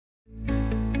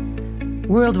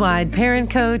Worldwide parent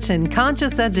coach and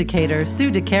conscious educator Sue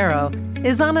DeCaro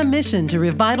is on a mission to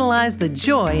revitalize the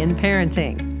joy in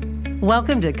parenting.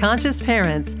 Welcome to Conscious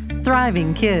Parents,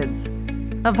 Thriving Kids,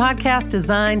 a podcast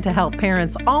designed to help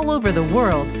parents all over the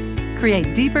world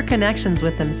create deeper connections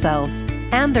with themselves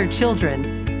and their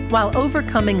children while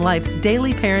overcoming life's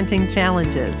daily parenting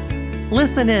challenges.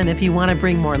 Listen in if you want to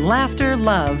bring more laughter,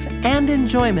 love, and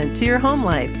enjoyment to your home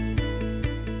life.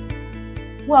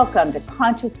 Welcome to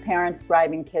Conscious Parents,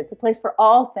 Thriving Kids, a place for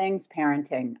all things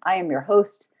parenting. I am your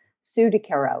host, Sue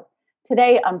DeCaro.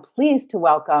 Today, I'm pleased to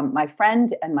welcome my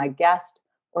friend and my guest,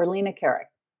 Orlena Carrick.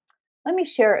 Let me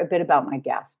share a bit about my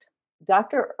guest.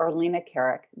 Dr. Orlena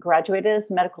Carrick graduated as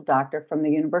a medical doctor from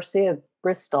the University of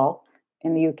Bristol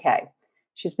in the UK.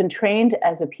 She's been trained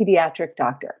as a pediatric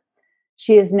doctor.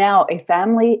 She is now a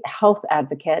family health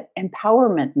advocate,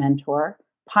 empowerment mentor,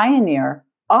 pioneer,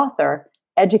 author,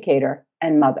 educator,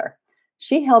 and mother.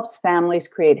 She helps families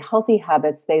create healthy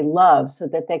habits they love so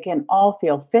that they can all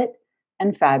feel fit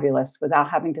and fabulous without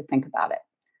having to think about it.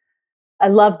 I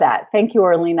love that. Thank you,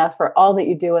 Orlena, for all that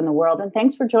you do in the world. And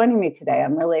thanks for joining me today.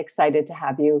 I'm really excited to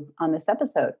have you on this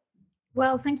episode.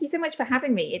 Well, thank you so much for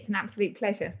having me. It's an absolute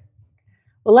pleasure.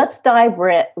 Well, let's dive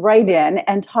right in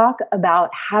and talk about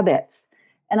habits.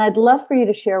 And I'd love for you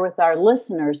to share with our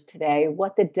listeners today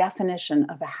what the definition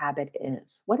of a habit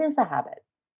is. What is a habit?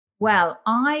 Well,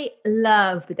 I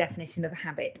love the definition of a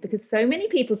habit because so many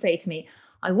people say to me,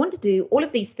 I want to do all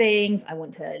of these things. I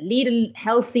want to lead a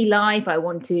healthy life. I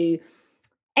want to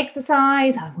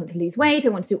exercise. I want to lose weight. I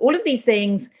want to do all of these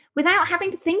things without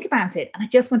having to think about it. And I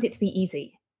just want it to be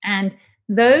easy. And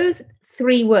those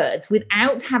three words,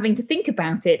 without having to think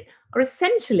about it, are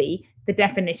essentially the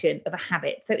definition of a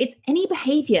habit. So it's any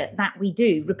behavior that we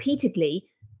do repeatedly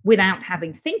without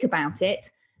having to think about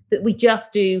it that we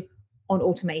just do on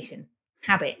automation.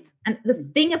 Habits. And the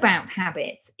thing about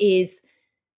habits is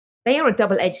they are a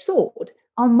double-edged sword.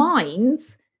 Our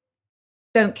minds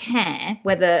don't care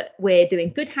whether we're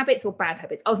doing good habits or bad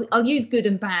habits. I'll use good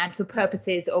and bad for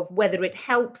purposes of whether it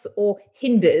helps or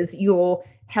hinders your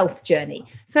health journey.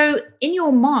 So in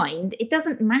your mind, it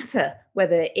doesn't matter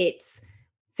whether it's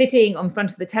sitting in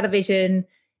front of the television,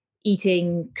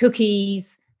 eating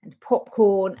cookies and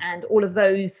popcorn and all of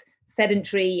those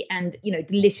sedentary and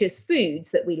delicious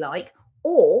foods that we like,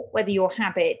 or whether your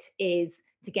habit is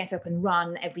to get up and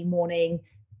run every morning,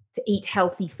 to eat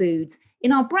healthy foods.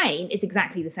 In our brain, it's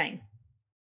exactly the same.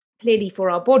 Clearly, for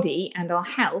our body and our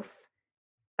health,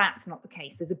 that's not the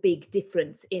case. There's a big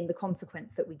difference in the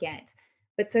consequence that we get.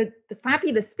 But so the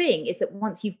fabulous thing is that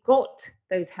once you've got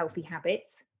those healthy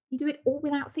habits, you do it all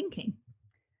without thinking.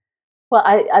 Well,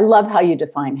 I love how you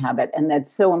define habit, and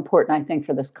that's so important, I think,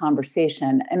 for this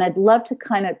conversation. And I'd love to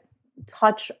kind of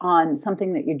touch on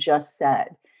something that you just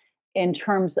said in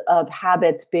terms of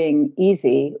habits being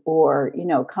easy or,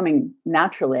 coming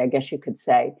naturally, I guess you could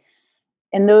say,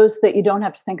 and those that you don't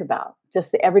have to think about,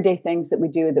 just the everyday things that we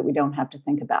do that we don't have to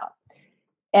think about.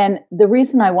 And the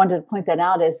reason I wanted to point that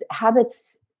out is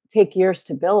habits take years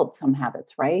to build, some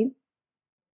habits, right?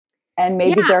 And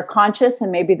maybe they're conscious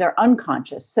and maybe they're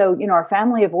unconscious. So, our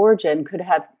family of origin could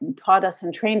have taught us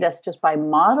and trained us just by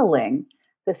modeling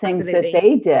the things that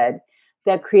they did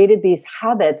that created these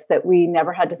habits that we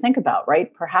never had to think about,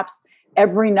 right? Perhaps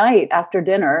every night after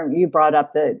dinner, you brought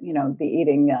up the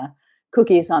eating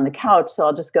cookies on the couch. So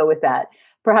I'll just go with that.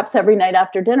 Perhaps every night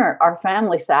after dinner, our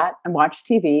family sat and watched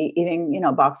TV eating,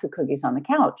 a box of cookies on the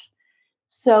couch.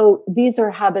 So these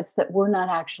are habits that we're not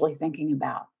actually thinking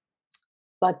about,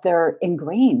 but they're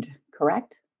ingrained,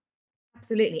 correct?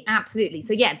 Absolutely, absolutely.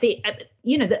 So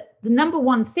the number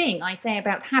one thing I say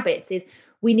about habits is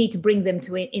we need to bring them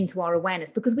into our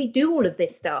awareness because we do all of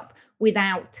this stuff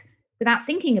without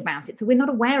thinking about it. So we're not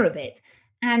aware of it.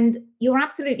 And you're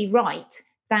absolutely right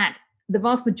that the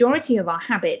vast majority of our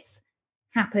habits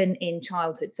happen in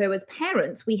childhood. So as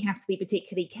parents, we have to be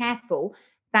particularly careful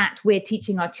that we're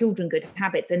teaching our children good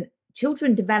habits. And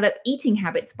children develop eating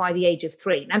habits by the age of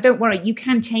 3. Now, don't worry, you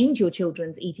can change your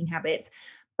children's eating habits,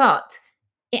 but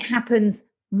it happens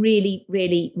really,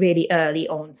 really, really early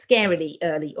on, scarily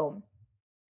early on.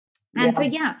 And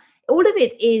all of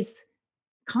it is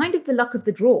kind of the luck of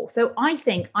the draw. So I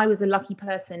think I was a lucky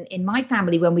person in my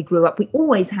family when we grew up. We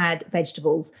always had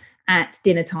vegetables at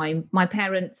dinner time. My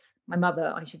parents, my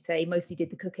mother, I should say, mostly did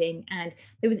the cooking, and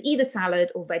there was either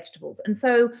salad or vegetables. And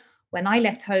so when I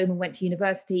left home and went to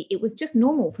university, it was just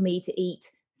normal for me to eat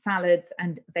salads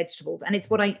and vegetables. And it's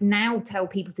what I now tell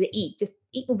people to eat. Just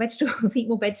eat more vegetables, eat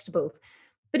more vegetables.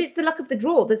 But it's the luck of the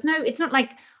draw. It's not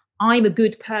like I'm a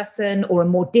good person or a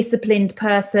more disciplined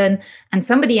person and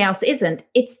somebody else isn't.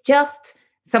 It's just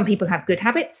some people have good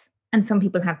habits and some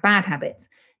people have bad habits.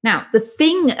 Now, the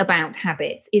thing about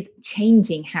habits is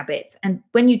changing habits. And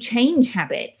when you change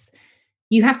habits,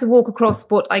 you have to walk across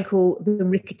what I call the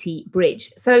rickety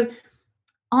bridge. So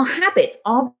our habits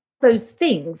are those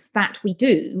things that we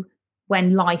do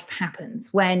when life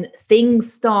happens, when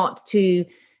things start to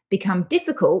become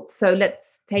difficult. So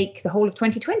let's take the whole of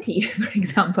 2020, for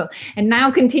example, and now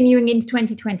continuing into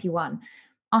 2021.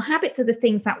 Our habits are the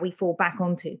things that we fall back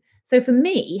onto. So for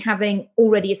me, having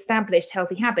already established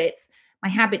healthy habits, my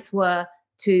habits were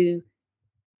to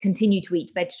continue to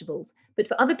eat vegetables. But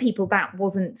for other people, that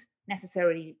wasn't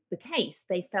necessarily the case.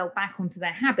 They fell back onto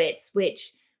their habits,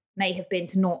 which may have been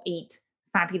to not eat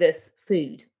fabulous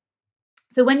food.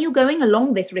 So when you're going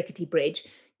along this rickety bridge,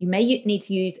 you may need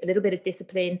to use a little bit of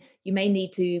discipline. You may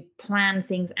need to plan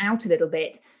things out a little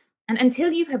bit. And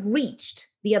until you have reached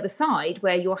the other side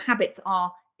where your habits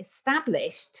are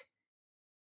established,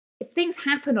 if things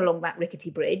happen along that rickety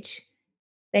bridge,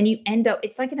 then you end up,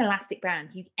 it's like an elastic band.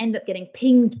 You end up getting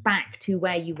pinged back to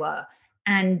where you were.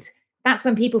 And that's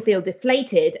when people feel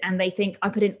deflated and they think, I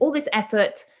put in all this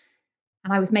effort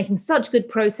and I was making such good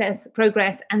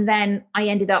progress. And then I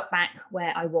ended up back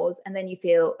where I was. And then you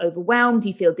feel overwhelmed,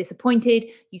 you feel disappointed,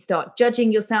 you start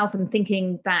judging yourself and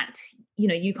thinking that,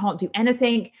 you can't do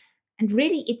anything. And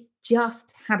really, it's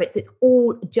just habits. It's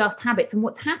all just habits. And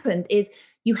what's happened is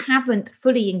you haven't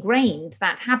fully ingrained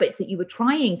that habit that you were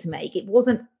trying to make. It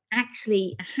wasn't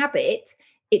actually a habit.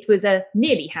 It was a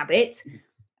nearly habit.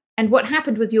 And what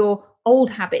happened was your old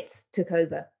habits took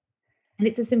over. And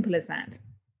it's as simple as that.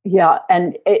 Yeah,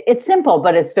 and it's simple,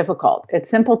 but it's difficult. It's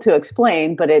simple to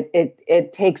explain, but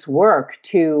it takes work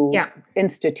to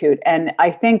institute. And I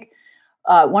think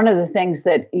one of the things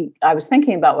that I was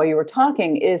thinking about while you were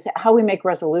talking is how we make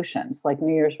resolutions, like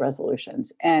New Year's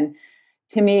resolutions. And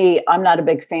to me, I'm not a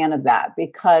big fan of that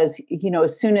because,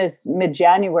 as soon as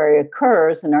mid-January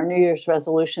occurs and our New Year's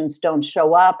resolutions don't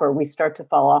show up or we start to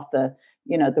fall off the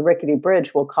rickety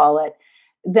bridge, we'll call it,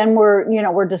 then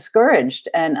we're discouraged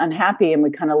and unhappy and we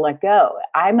kind of let go.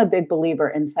 I'm a big believer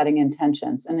in setting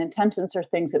intentions, and intentions are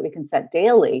things that we can set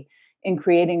daily in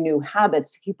creating new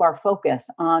habits to keep our focus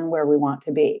on where we want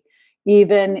to be,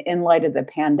 even in light of the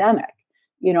pandemic.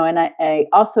 And I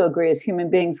also agree, as human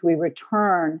beings, we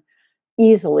return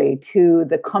easily to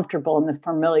the comfortable and the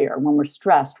familiar. When we're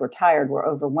stressed, we're tired, we're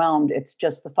overwhelmed, it's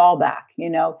just the fallback,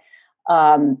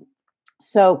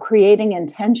 so creating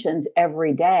intentions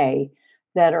every day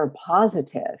that are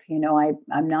positive.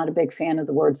 I'm not a big fan of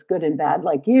the words good and bad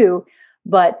like you,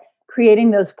 but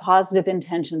creating those positive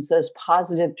intentions, those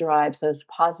positive drives, those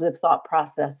positive thought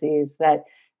processes that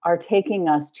are taking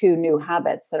us to new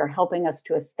habits, that are helping us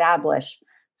to establish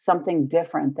something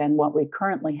different than what we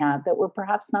currently have that we're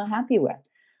perhaps not happy with.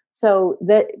 So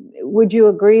would you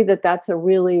agree that that's a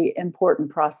really important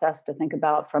process to think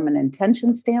about from an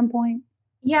intention standpoint?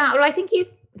 Yeah, well, I think you've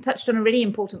touched on a really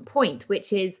important point,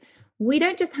 which is we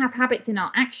don't just have habits in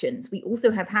our actions, we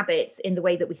also have habits in the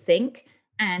way that we think,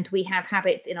 and we have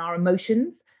habits in our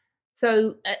emotions.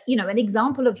 So, an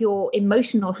example of your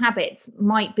emotional habits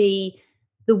might be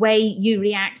the way you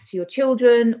react to your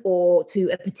children or to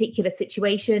a particular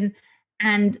situation.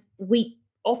 And we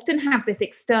often have this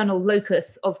external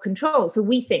locus of control. So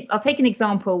we think, I'll take an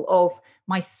example of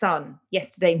my son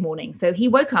yesterday morning. So he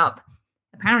woke up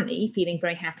apparently feeling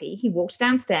very happy. He walked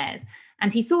downstairs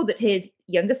and he saw that his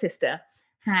younger sister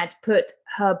had put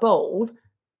her bowl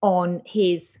on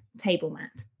his table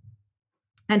mat.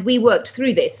 And we worked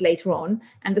through this later on.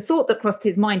 And the thought that crossed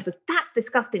his mind was, that's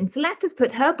disgusting. Celeste has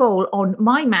put her bowl on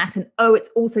my mat and it's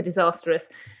also disastrous.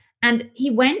 And he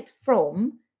went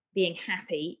from being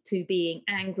happy to being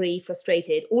angry,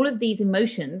 frustrated, all of these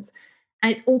emotions.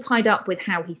 And it's all tied up with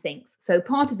how he thinks. So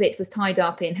part of it was tied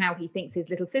up in how he thinks his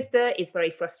little sister is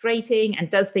very frustrating and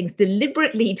does things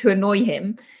deliberately to annoy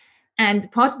him. And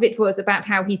part of it was about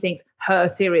how he thinks her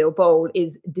cereal bowl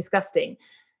is disgusting.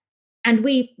 And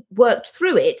we worked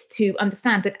through it to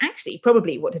understand that actually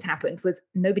probably what had happened was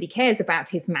nobody cares about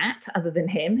his mat other than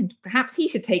him. And perhaps he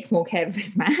should take more care of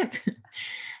his mat.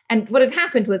 And what had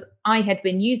happened was I had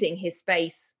been using his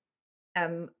space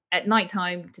at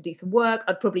nighttime to do some work.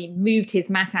 I'd probably moved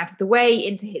his mat out of the way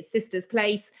into his sister's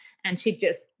place, and she'd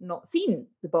just not seen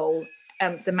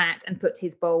the mat, and put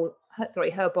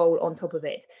her bowl on top of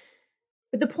it.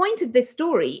 But the point of this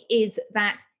story is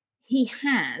that he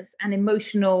has an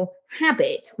emotional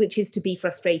habit, which is to be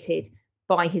frustrated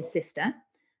by his sister.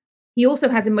 He also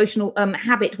has emotional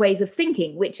habit ways of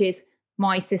thinking, which is,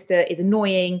 my sister is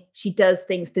annoying. She does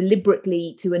things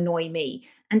deliberately to annoy me.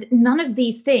 And none of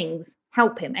these things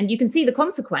help him. And you can see the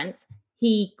consequence.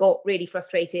 He got really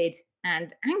frustrated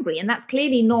and angry. And that's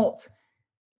clearly not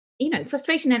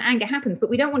frustration and anger happens, but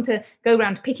we don't want to go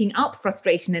around picking up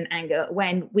frustration and anger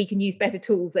when we can use better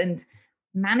tools and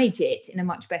manage it in a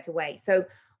much better way. So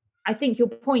I think your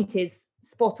point is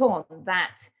spot on,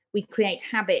 that we create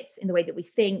habits in the way that we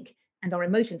think and our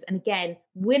emotions. And again,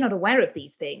 we're not aware of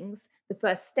these things. The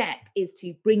first step is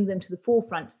to bring them to the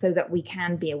forefront so that we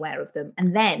can be aware of them.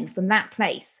 And then from that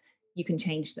place, you can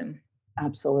change them.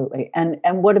 Absolutely. And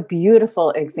what a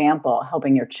beautiful example,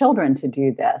 helping your children to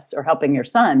do this, or helping your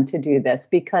son to do this,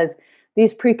 because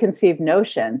these preconceived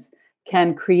notions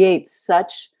can create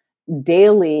such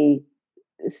daily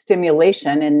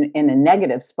stimulation in a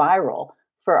negative spiral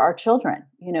for our children.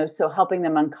 So helping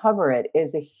them uncover it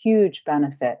is a huge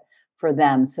benefit for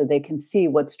them, so they can see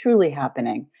what's truly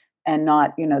happening, and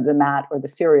not, the mat or the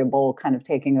cereal bowl kind of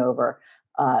taking over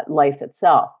life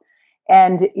itself.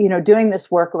 And, doing this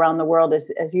work around the world,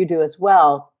 as you do as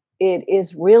well, it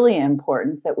is really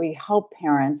important that we help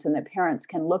parents, and that parents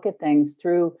can look at things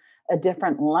through a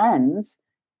different lens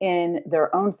in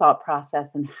their own thought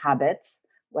process and habits,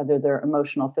 whether they're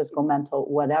emotional, physical, mental,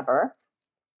 whatever,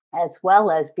 as well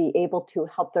as be able to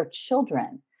help their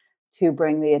children to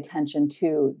bring the attention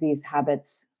to these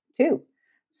habits too.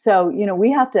 So,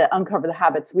 we have to uncover the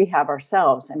habits we have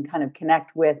ourselves and kind of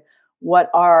connect with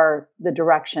what are the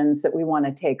directions that we want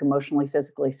to take emotionally,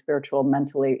 physically, spiritual,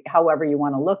 mentally, however you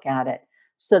want to look at it,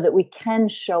 so that we can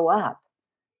show up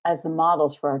as the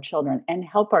models for our children and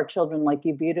help our children, like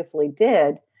you beautifully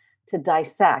did, to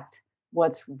dissect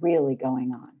what's really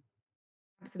going on.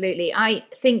 Absolutely. I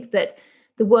think that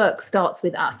the work starts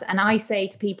with us. And I say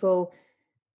to people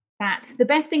that the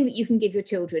best thing that you can give your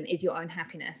children is your own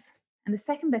happiness. And the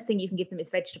second best thing you can give them is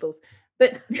vegetables.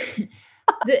 But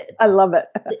I love it.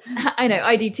 I know,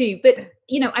 I do too. But,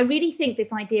 I really think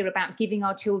this idea about giving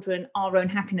our children our own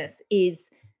happiness is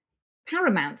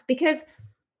paramount, because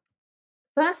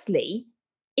firstly,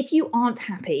 if you aren't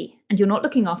happy and you're not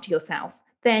looking after yourself,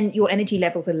 then your energy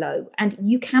levels are low and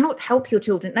you cannot help your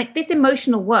children. Like this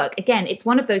emotional work, again, it's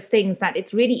one of those things that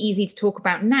it's really easy to talk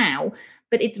about now,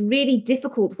 but it's really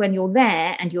difficult when you're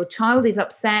there and your child is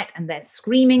upset and they're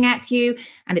screaming at you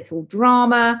and it's all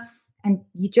drama and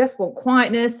you just want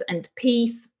quietness and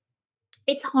peace.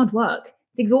 It's hard work.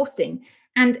 It's exhausting.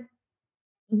 And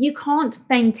you can't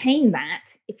maintain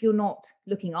that if you're not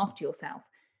looking after yourself.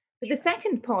 But the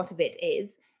second part of it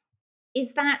is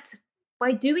that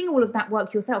by doing all of that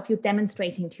work yourself, you're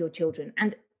demonstrating to your children.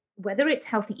 And whether it's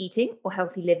healthy eating or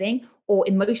healthy living or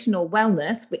emotional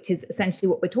wellness, which is essentially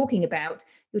what we're talking about,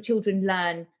 your children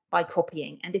learn by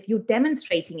copying. And if you're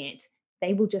demonstrating it,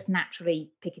 they will just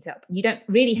naturally pick it up. You don't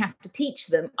really have to teach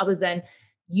them other than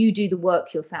you do the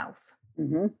work yourself.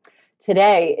 Mm-hmm.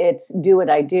 Today, it's do what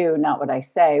I do, not what I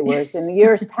say. Whereas in the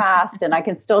years past, and I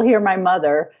can still hear my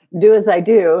mother, do as I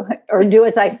do, or do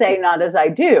as I say, not as I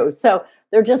do. So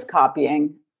they're just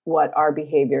copying what our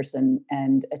behaviors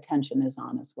and attention is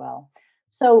on as well.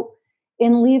 So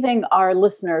in leaving our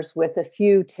listeners with a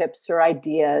few tips or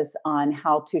ideas on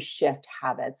how to shift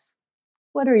habits,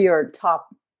 what are your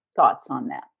top thoughts on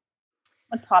that?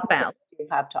 What top tips do you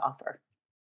have to offer?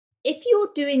 If you're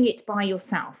doing it by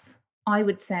yourself, I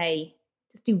would say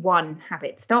just do one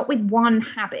habit. Start with one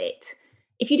habit.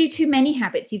 If you do too many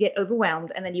habits, you get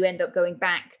overwhelmed and then you end up going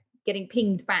back, getting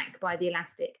pinged back by the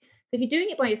elastic. So if you're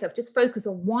doing it by yourself, just focus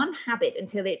on one habit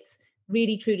until it's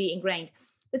really, truly ingrained.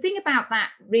 The thing about that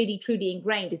really, truly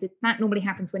ingrained is that normally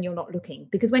happens when you're not looking,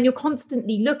 because when you're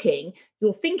constantly looking,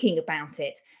 you're thinking about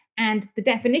it. And the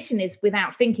definition is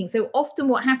without thinking. So often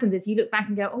what happens is you look back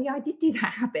and go, oh yeah, I did do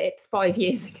that habit 5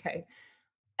 years ago.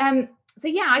 So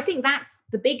yeah, I think that's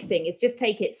the big thing, is just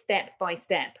take it step by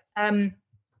step.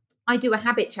 I do a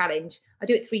habit challenge. I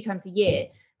do it 3 times a year.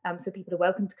 So people are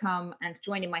welcome to come and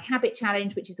join in my habit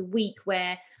challenge, which is a week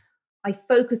where I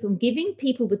focus on giving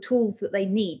people the tools that they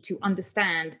need to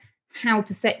understand how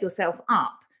to set yourself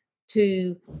up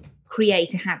to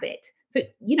create a habit. So,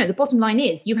 the bottom line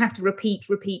is you have to repeat,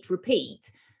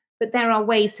 but there are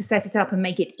ways to set it up and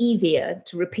make it easier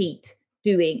to repeat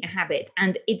doing a habit.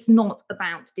 And it's not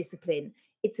about discipline.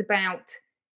 It's about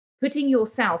putting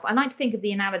yourself, I like to think of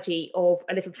the analogy of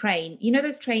a little train.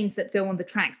 Those trains that go on the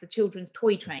tracks, the children's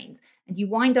toy trains, and you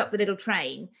wind up the little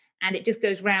train and it just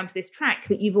goes round this track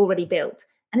that you've already built.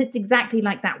 And it's exactly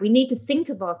like that. We need to think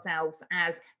of ourselves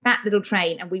as that little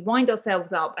train, and we wind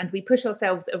ourselves up and we push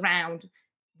ourselves around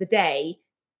the day.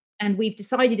 And we've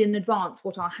decided in advance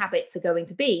what our habits are going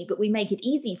to be, but we make it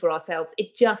easy for ourselves.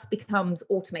 It just becomes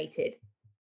automated.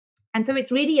 And so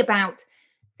it's really about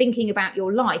thinking about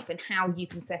your life and how you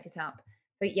can set it up.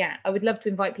 But I would love to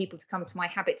invite people to come to my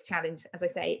habit challenge. As I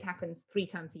say, it happens 3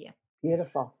 times a year.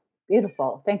 Beautiful.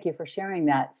 Beautiful. Thank you for sharing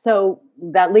that. So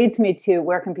that leads me to,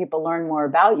 where can people learn more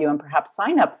about you and perhaps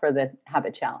sign up for the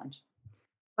Habit Challenge?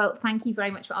 Well, thank you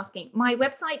very much for asking. My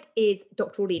website is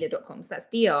drorlena.com. So that's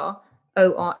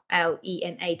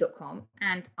DRORLENA.com.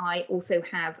 And I also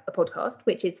have a podcast,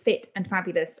 which is Fit and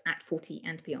Fabulous at 40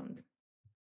 and Beyond.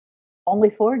 Only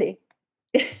 40.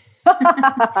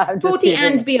 40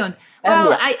 and beyond.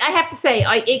 Well, I have to say,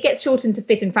 it gets shortened to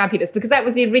Fit and Fabulous because that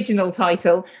was the original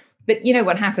title. But you know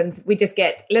what happens? We just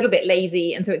get a little bit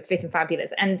lazy, and so it's Fit and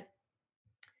Fabulous. And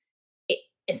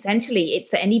essentially, it's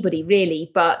for anybody,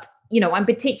 really. But, I'm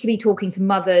particularly talking to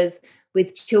mothers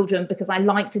with children because I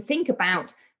like to think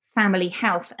about family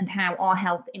health and how our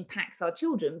health impacts our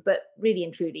children. But really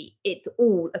and truly, it's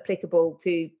all applicable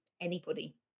to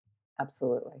anybody.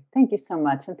 Absolutely. Thank you so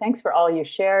much. And thanks for all you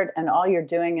shared and all you're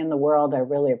doing in the world. I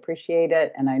really appreciate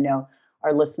it. And I know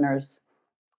our listeners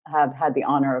have had the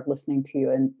honor of listening to you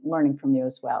and learning from you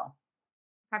as well.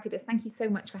 Fabulous. Thank you so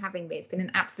much for having me. It's been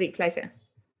an absolute pleasure.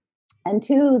 And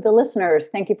to the listeners,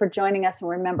 thank you for joining us. And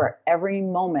remember, every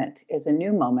moment is a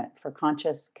new moment for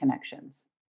conscious connections.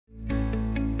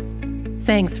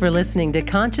 Thanks for listening to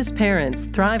Conscious Parents,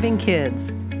 Thriving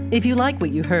Kids. If you like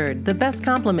what you heard, the best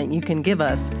compliment you can give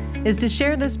us is to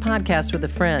share this podcast with a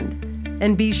friend.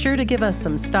 And be sure to give us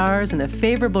some stars and a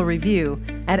favorable review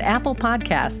at Apple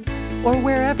Podcasts or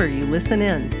wherever you listen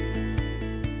in.